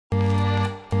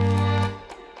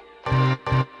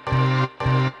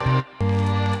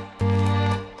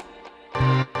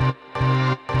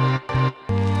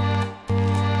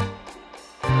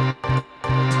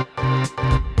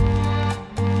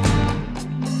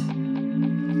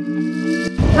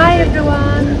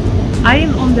everyone! I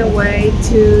am on the way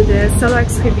to the solo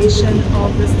exhibition of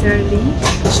Mr. Lee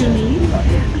Chun-yi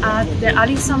at the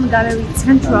Alisan Gallery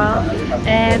Central,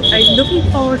 and I'm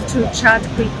looking forward to chat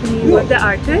quickly with the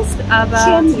artist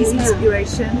about his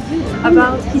inspiration,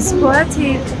 about his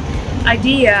poetic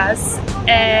ideas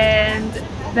and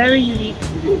very unique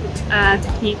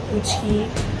technique which he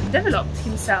developed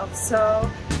himself. So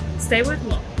stay with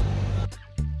me.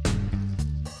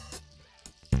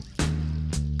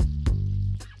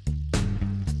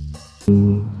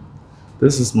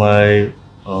 This is my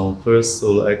first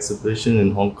solo exhibition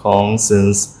in Hong Kong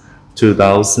since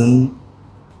 2000,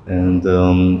 and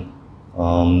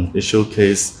it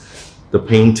showcased the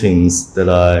paintings that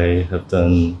I have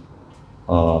done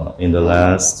in the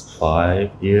last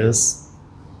 5 years.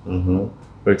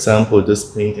 For example, this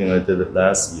painting I did it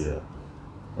last year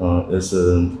is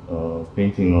a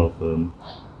painting of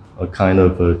a kind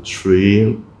of a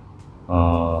tree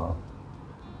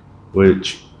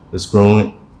which is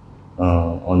growing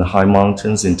on the high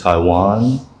mountains in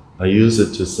Taiwan. I use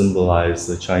it to symbolize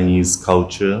the Chinese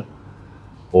culture,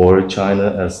 or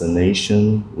China as a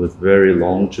nation with very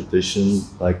long tradition,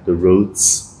 like the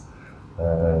roots.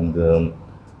 And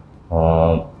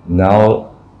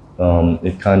now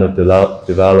it kind of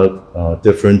developed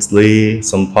differently.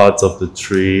 Some parts of the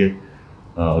tree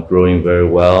growing very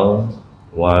well,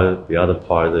 while the other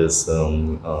part is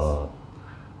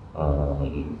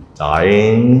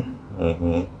dying.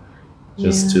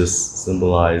 Just to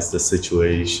symbolize the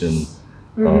situation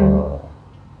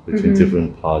between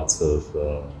different parts of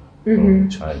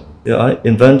China. Yeah, I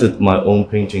invented my own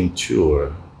painting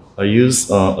tour. I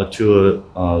use a tour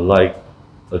like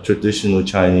a traditional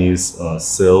Chinese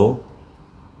seal,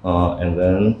 and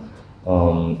then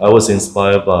I was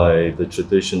inspired by the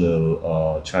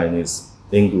traditional Chinese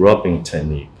ink rubbing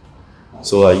technique.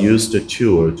 So I used the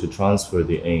tour to transfer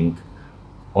the ink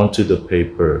onto the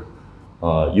paper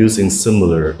using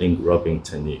similar ink rubbing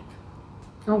technique.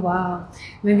 Oh wow!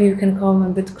 Maybe you can come a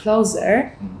bit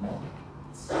closer.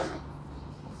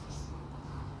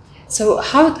 So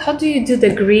how do you do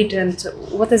the grid, and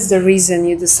what is the reason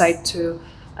you decide to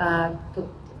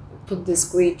put this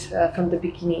grid from the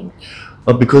beginning?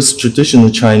 Because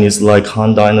traditional Chinese, like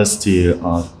Han Dynasty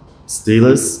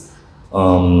stelae,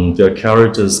 their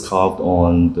characters carved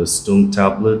on the stone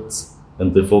tablets.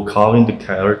 And before carving the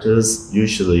characters,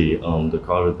 usually the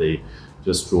carver, they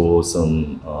just draw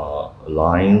some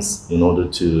lines in order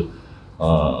to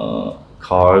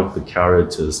carve the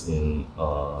characters in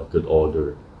good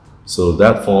order. So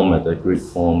that format, that grid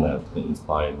format,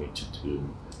 inspired me to do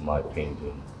my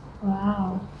painting.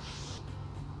 Wow.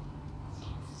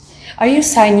 Are you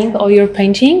signing all your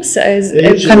paintings?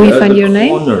 Can we find your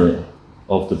name? At the corner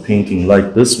of the painting,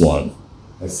 like this one,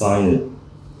 I sign it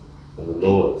at the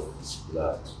lower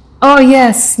left. Oh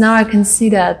yes, now I can see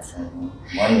that.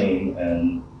 My name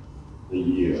and the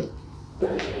year.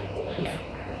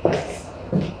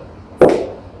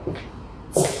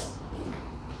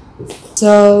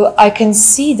 So I can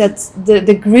see that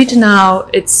the grid now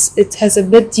it has a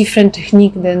bit different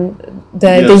technique than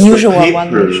the usual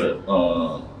one. The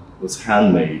paper was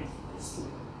handmade.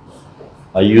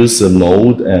 I use a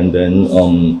mold and then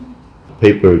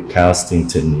paper casting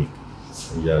technique,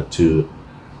 to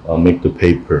make the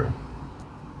paper.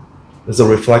 It's a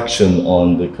reflection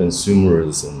on the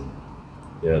consumerism,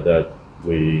 that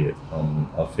we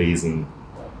are facing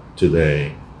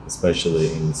today,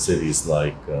 especially in cities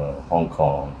like Hong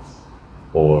Kong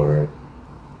or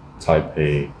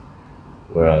Taipei,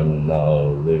 where I'm now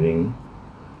living.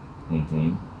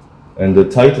 And the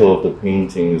title of the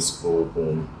painting is called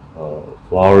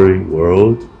Flowery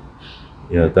World.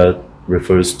 That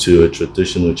refers to a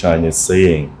traditional Chinese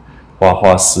saying, 花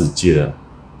花世界,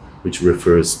 which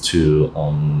refers to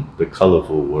the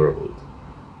colorful world,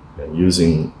 and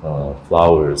using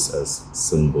flowers as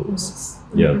symbols.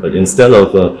 But instead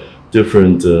of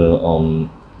different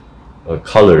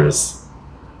colors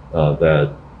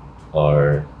that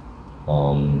are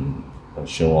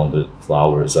shown on the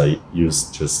flowers, I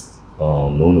use just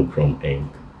monochrome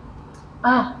ink.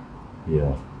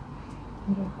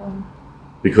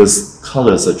 Because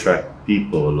colors attract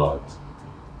people a lot.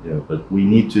 But we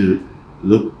need to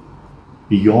look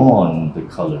beyond the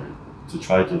color to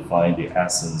try to find the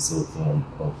essence of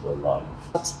the life.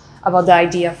 About the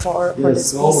idea for this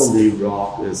piece. Scholarly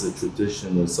rock is a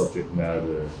traditional subject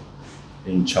matter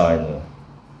in China,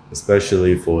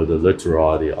 especially for the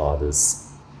literary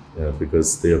artists,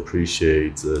 because they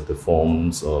appreciate the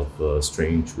forms of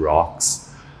strange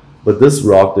rocks. But this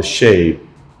rock, the shape,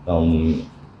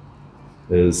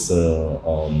 is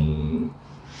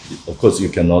of course you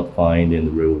cannot find in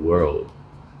the real world.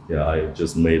 yeah, I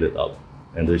just made it up.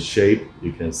 And the shape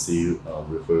you can see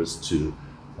refers to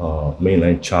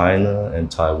mainland China and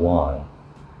Taiwan.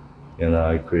 And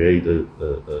I created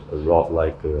a rock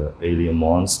like an alien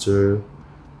monster.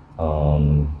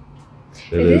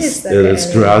 It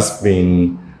is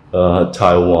grasping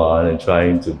Taiwan and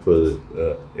trying to put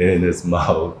it in its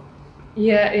mouth.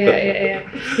 Yeah,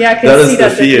 I can That see is the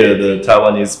fear the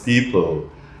Taiwanese people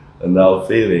are now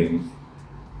feeling.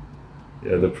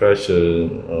 Yeah, the pressure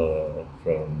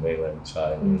from mainland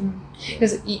China.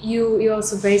 Because you're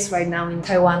also based right now in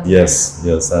Taiwan.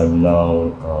 Yes, I'm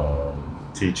now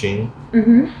teaching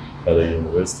at a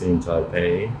university in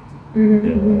Taipei.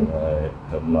 And I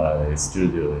have my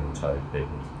studio in Taipei.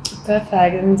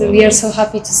 Perfect, and we are so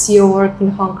happy to see your work in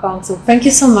Hong Kong. So thank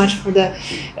you so much for the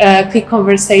quick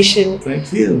conversation.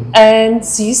 Thank you. And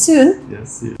see you soon.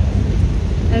 Yes, see you.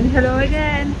 And hello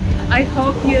again. I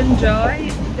hope you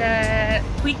enjoy the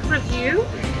quick review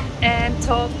and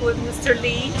talk with Mr.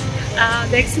 Lee.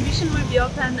 The exhibition will be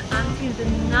open until the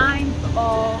 9th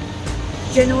of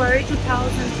January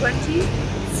 2020.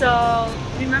 So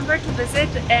remember to visit,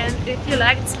 and if you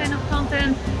like this kind of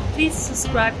content, please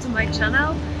subscribe to my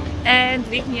channel and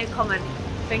leave me a comment.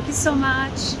 Thank you so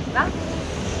much. Bye.